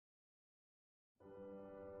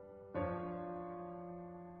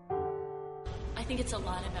I think it's a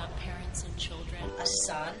lot about parents and children. A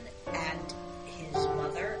son and his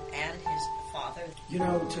mother and his father. You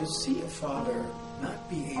know, to see a father not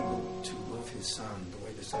be able to love his son the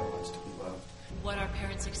way the son wants to be loved. What our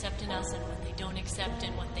parents accept in us and what they don't accept,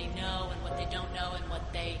 and what they know and what they don't know, and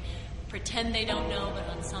what they pretend they don't know, but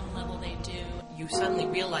on some level they do. You suddenly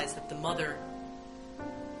realize that the mother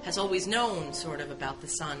has always known sort of about the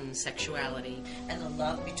son's sexuality. And the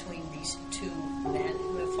love between these two men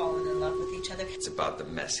who have fallen in love with each other. It's about the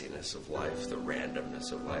messiness of life, the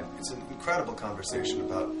randomness of life. It's an incredible conversation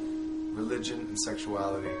about religion and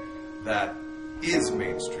sexuality that is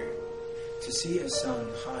mainstream. To see a son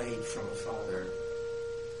hide from a father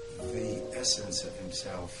the essence of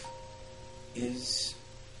himself is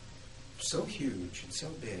so huge and so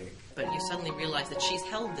big. But you suddenly realize that she's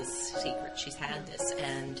held this secret, she's had this,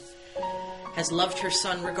 and has loved her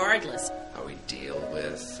son regardless. How we deal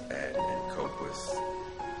with and cope with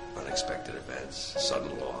unexpected events,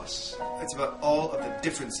 sudden loss. It's about all of the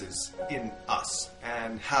differences in us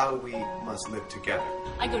and how we must live together.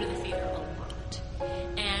 I go to the theater a lot,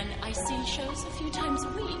 and I see shows a few times a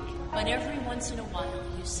week, but every once in a while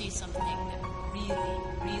you see something that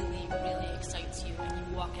really excites you, and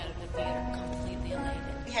you walk out of the theater completely elated.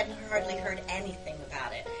 We hadn't hardly heard anything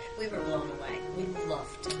about it. We were blown away. We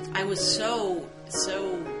loved it. I was so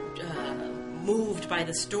moved by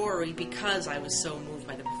the story because I was so moved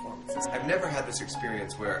by the performances. I've never had this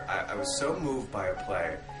experience where I was so moved by a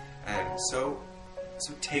play and so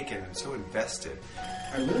taken and so invested.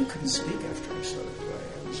 I really couldn't speak after I saw the play.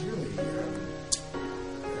 I was really,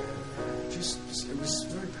 it was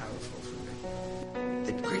very powerful for me.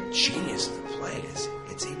 The great genius of the play is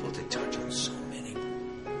it's able to touch on so many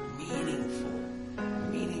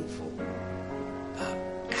meaningful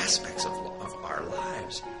aspects of our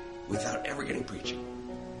lives without ever getting preachy,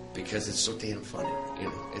 because it's so damn funny. You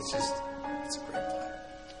know, it's a great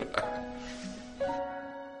play.